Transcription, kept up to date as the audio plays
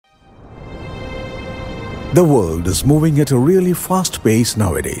The world is moving at a really fast pace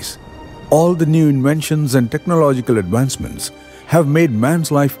nowadays. All the new inventions and technological advancements have made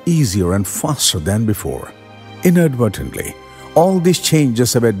man's life easier and faster than before. Inadvertently, all these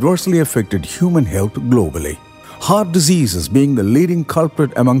changes have adversely affected human health globally. Heart diseases being the leading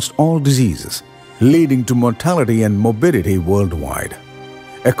culprit amongst all diseases, leading to mortality and morbidity worldwide.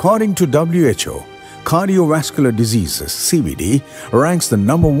 According to WHO, cardiovascular diseases (CVD) ranks the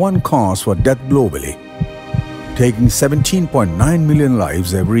 #1 cause for death globally, taking 17.9 million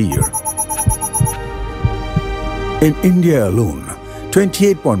lives every year. In India alone,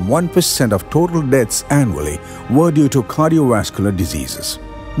 28.1% of total deaths annually were due to cardiovascular diseases.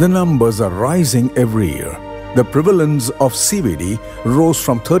 The numbers are rising every year. The prevalence of CVD rose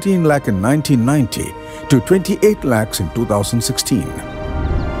from 13 lakh in 1990 to 28 lakhs in 2016.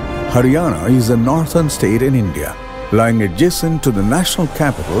 Haryana is a northern state in India, lying adjacent to the national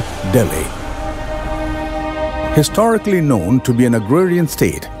capital, Delhi. Historically known to be an agrarian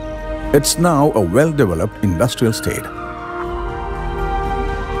state, it's now a well-developed industrial state.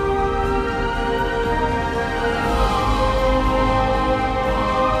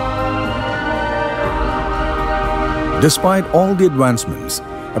 Despite all the advancements,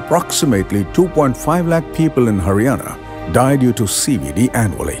 approximately 2.5 lakh people in Haryana die due to CVD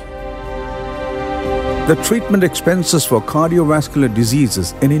annually. The treatment expenses for cardiovascular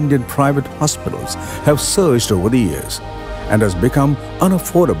diseases in Indian private hospitals have surged over the years and has become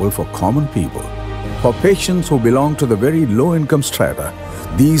unaffordable for common people. For patients who belong to the very low-income strata,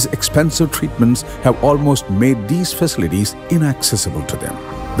 these expensive treatments have almost made these facilities inaccessible to them.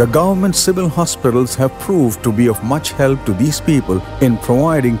 The government civil hospitals have proved to be of much help to these people in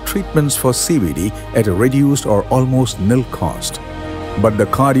providing treatments for CVD at a reduced or almost nil cost. But the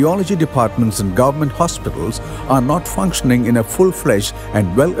cardiology departments in government hospitals are not functioning in a full-fledged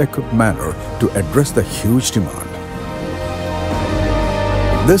and well-equipped manner to address the huge demand.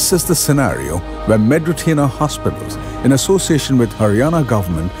 This is the scenario where Meditrina hospitals, in association with Haryana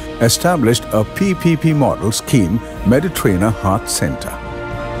government, established a PPP model scheme, Meditrina Heart Center.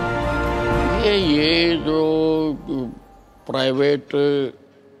 ये जो private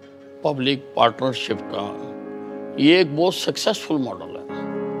public partnership का ये एक बहुत successful model है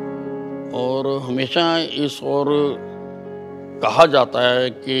और हमेशा इस और कहा जाता है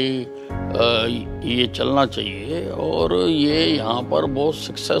कि ये चलना चाहिए और ये यहाँ पर बहुत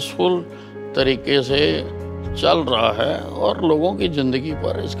सक्सेसफुल तरीके से चल रहा है और लोगों की ज़िंदगी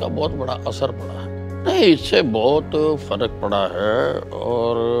पर इसका बहुत बड़ा असर पड़ा है। नहीं, इससे बहुत फ़र्क पड़ा है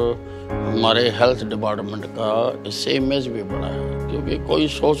और हमारे हेल्थ डिपार्टमेंट का इससे इमेज भी बढ़ा है, क्योंकि कोई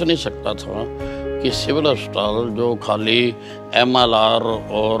सोच नहीं सकता था कि सिविल अस्पताल जो खाली MLR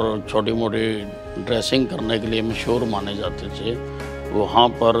और छोटी मोटी ड्रेसिंग करने के लिए मशहूर माने जाते थे, वहाँ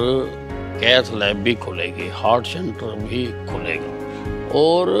पर कैथ लैब भी खुलेगी, हार्ट सेंटर भी खुलेगा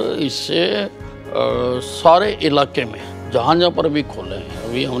और इससे सारे इलाके में जहाँ पर भी खोले हैं,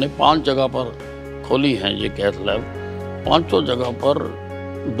 अभी हमने 5 जगह पर खोली हैं ये कैथ लैब, 5 जगह पर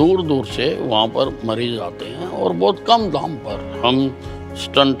दूर दूर से वहाँ पर मरीज आते हैं और बहुत कम दाम पर हम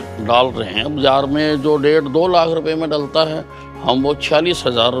स्टंट डाल रहे हैं। बाजार में जो 1.5-2 लाख रुपए में डलता है, हम वो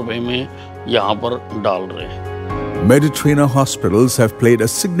 46,000 रुपए में यहाँ पर डाल रहे हैं। Meditrina hospitals have played a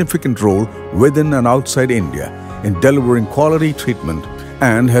significant role within and outside India in delivering quality treatment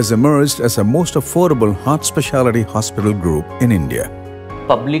and has emerged as a most affordable heart specialty hospital group in India.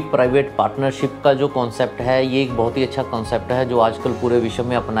 Public private partnership का जो concept है, ये एक बहुत ही अच्छा concept है जो आजकल पूरे विश्व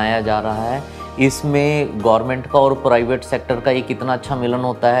में अपनाया जा रहा है। इसमें गवर्नमेंट का और प्राइवेट सेक्टर का एक इतना अच्छा मिलन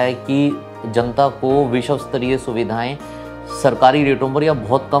होता है कि जनता को विश्व स्तरीय सुविधाएं सरकारी रेटों पर या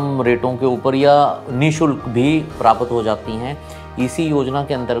बहुत कम रेटों के ऊपर या निःशुल्क भी प्राप्त हो जाती हैं। इसी योजना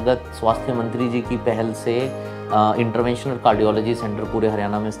के अंतर्गत स्वास्थ्य मंत्री जी की पहल से इंटरवेंशनल कार्डियोलॉजी सेंटर पूरे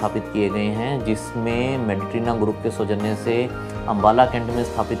हरियाणा में स्थापित किए गए हैं, जिसमें मेडिट्रीना ग्रुप के सौजन्य से अम्बाला कैंट में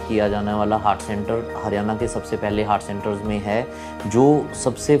स्थापित किया जाने वाला हार्ट सेंटर हरियाणा के सबसे पहले हार्ट सेंटर्स में है, जो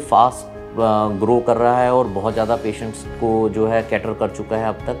सबसे फास्ट ग्रो कर रहा है और बहुत ज़्यादा पेशेंट्स को जो है कैटर कर चुका है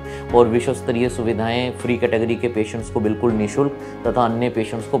अब तक, और विश्व स्तरीय सुविधाएं फ्री कैटेगरी के पेशेंट्स को बिल्कुल निःशुल्क तथा अन्य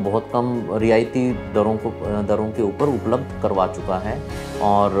पेशेंट्स को बहुत कम रियायती दरों के ऊपर उपलब्ध करवा चुका है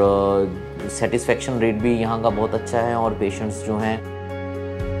और सेटिस्फेक्शन रेट भी यहाँ का बहुत अच्छा है और पेशेंट्स जो हैं।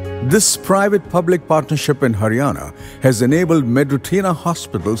 This private-public partnership in Haryana has enabled Meditrina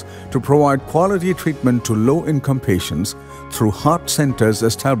hospitals to provide quality treatment to low-income patients through heart centers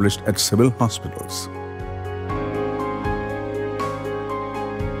established at civil hospitals.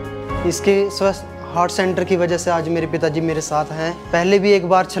 इसके स्वस्थ हार्ट सेंटर की वजह से आज मेरे पिताजी मेरे साथ हैं। पहले भी एक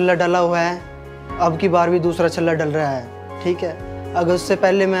बार छल्ला डाला हुआ है, अब की बार भी दूसरा छल्ला डल रहा है। ठीक है, अगर उससे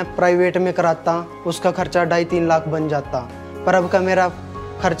पहले मैं प्राइवेट में कराता उसका खर्चा 2.5-3 लाख बन जाता, पर अब का मेरा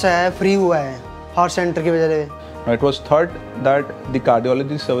खर्चा है फ्री हुआ है हार्ट सेंटर की वजह से। It was thought that the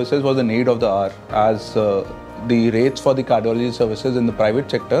cardiology services was the need of the hour, as the rates for the cardiology services in the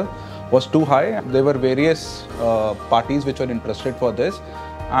private sector was too high. There were various parties which were interested for this,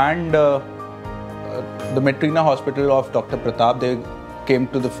 and the Meditrina Hospital of Dr. Pratap, they came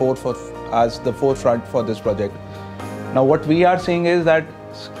to the as the forefront for this project. Now what we are seeing is that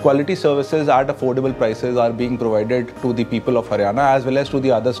quality services at affordable prices are being provided to the people of Haryana as well as to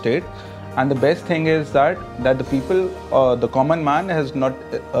the other state. And the best thing is that the people, the common man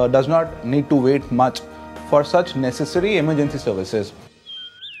does not need to wait much for such necessary emergency services.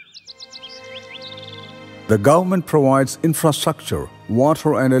 The government provides infrastructure,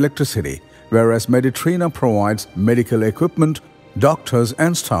 water and electricity, whereas Meditrina provides medical equipment, doctors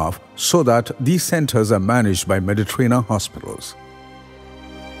and staff so that these centers are managed by Meditrina hospitals.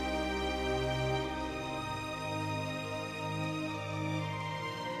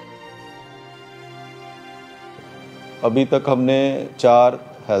 अभी तक हमने 4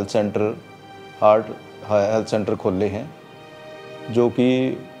 health centre, heart health centre खोले हैं, जो कि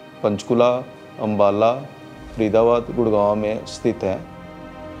पंचकुला, अम्बाला, फरीदाबाद, गुड़गांव में स्थित हैं।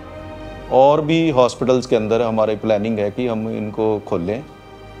 और भी हॉस्पिटल्स के अंदर हमारी प्लानिंग है कि हम इनको खोलें,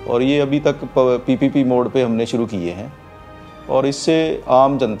 और ये अभी तक PPP मोड पे हमने शुरू किए हैं, और इससे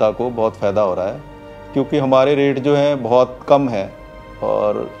आम जनता को बहुत फ़ायदा हो रहा है, क्योंकि हमारे रेट जो हैं बहुत कम है,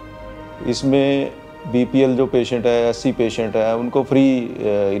 और इसमें BPL जो पेशेंट है, SC पेशेंट है, उनको फ्री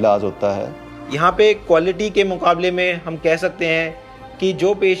इलाज होता है। यहाँ पे क्वालिटी के मुकाबले में हम कह सकते हैं कि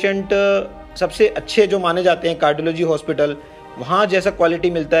जो पेशेंट सबसे अच्छे जो माने जाते हैं कार्डियोलॉजी हॉस्पिटल, वहाँ जैसा क्वालिटी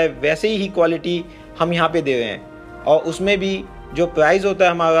मिलता है वैसे ही क्वालिटी हम यहाँ पे दे रहे हैं, और उसमें भी जो प्राइस होता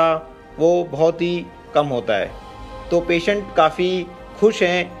है हमारा वो बहुत ही कम होता है। तो पेशेंट काफ़ी खुश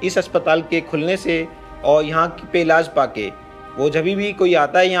हैं इस अस्पताल के खुलने से, और यहाँ पे इलाज पाके वो जब भी कोई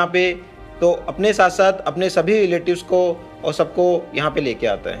आता है यहाँ पे तो अपने साथ साथ अपने सभी रिलेटिव्स को और सबको यहाँ पे लेके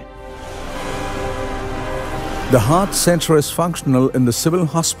आता है। The heart center is functional in the civil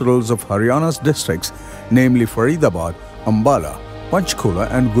hospitals of Haryana's districts, namely Faridabad, Ambala,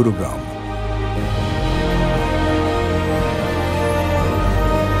 Panchkula and Gurugram.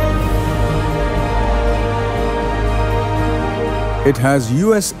 It has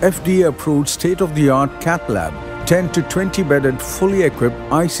US FDA approved state-of-the-art cath lab, 10 to 20 bedded fully equipped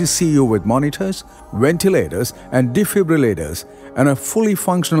ICCU with monitors, ventilators and defibrillators, and a fully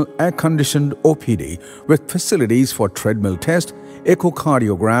functional air-conditioned OPD with facilities for treadmill test,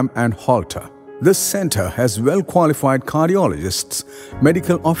 echocardiogram and Holter. This center has well-qualified cardiologists,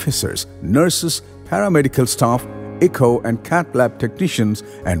 medical officers, nurses, paramedical staff, echo and cath lab technicians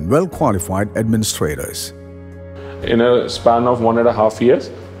and well-qualified administrators. In a span of 1.5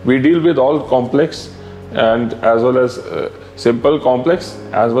 years, we deal with all complex and as well as simple complex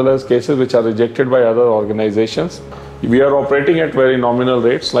as well as cases which are rejected by other organizations. We are operating at very nominal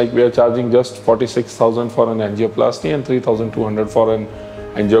rates, like we are charging just 46,000 for an angioplasty and 3,200 for an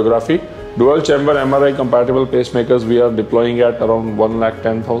angiography. Dual chamber MRI compatible pacemakers we are deploying at around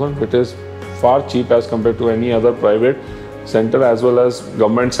 1,10,000, which is far cheap as compared to any other private center, as well as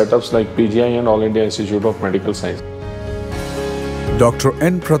government setups like PGI and All India Institute of Medical Science. Dr.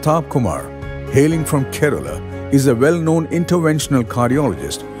 N. Pratap Kumar, hailing from Kerala, is a well-known interventional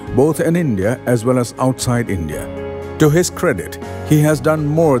cardiologist both in India as well as outside India. To his credit, he has done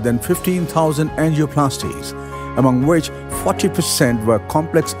more than 15,000 angioplasties, among which 40% were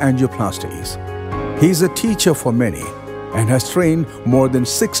complex angioplasties. He is a teacher for many and has trained more than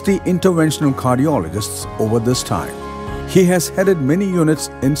 60 interventional cardiologists over this time. He has headed many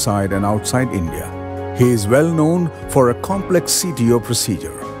units inside and outside India. He is well known for a complex CTO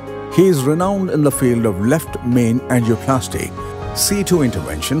procedure. He is renowned in the field of left main angioplasty, C2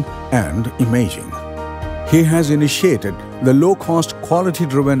 intervention and imaging. He has initiated the low-cost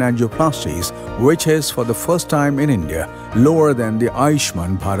quality-driven angioplasties, which is for the first time in India lower than the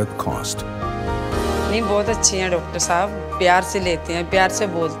Ayushman Bharat cost. नहीं, बहुत अच्छे हैं doctor साहब, प्यार से लेते हैं, प्यार से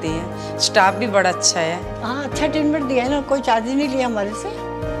बोलते हैं, स्टाफ भी बड़ा अच्छा है। हाँ, अच्छा ट्रीटमेंट दिया है ना, कोई चार्ज नहीं लिया हमारे से।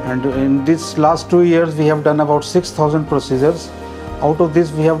 And in this last 2 years, we have done about 6,000 procedures. Out of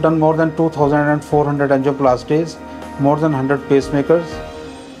this, we have done more than 2,400 angioplasties, more than 100 pacemakers,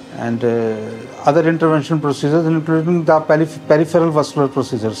 and other intervention procedures, including the peripheral vascular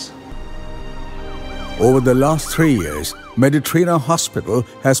procedures. Over the last 3 years, Meditrina Hospital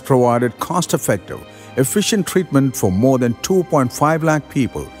has provided cost-effective, efficient treatment for more than 2.5 lakh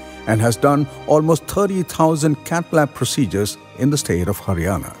people and has done almost 30,000 cath lab procedures in the state of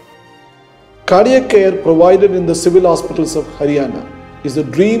Haryana. Cardiac care provided in the civil hospitals of Haryana is the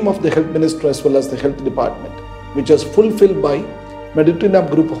dream of the health minister as well as the health department, which is fulfilled by Meditrina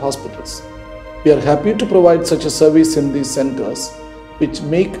group of hospitals. We are happy to provide such a service in these centers, which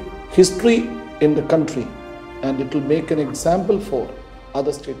make history in the country, and it will make an example for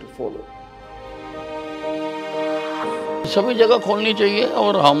other states to follow. सभी जगह खोलनी चाहिए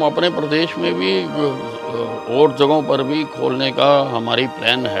और हम अपने प्रदेश में भी और जगहों पर भी खोलने का हमारी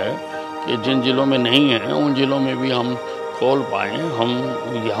प्लान है कि जिन जिलों में नहीं है उन जिलों में भी हम खोल पाएँ। हम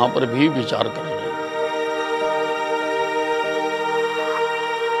यहाँ पर भी विचार करेंगे।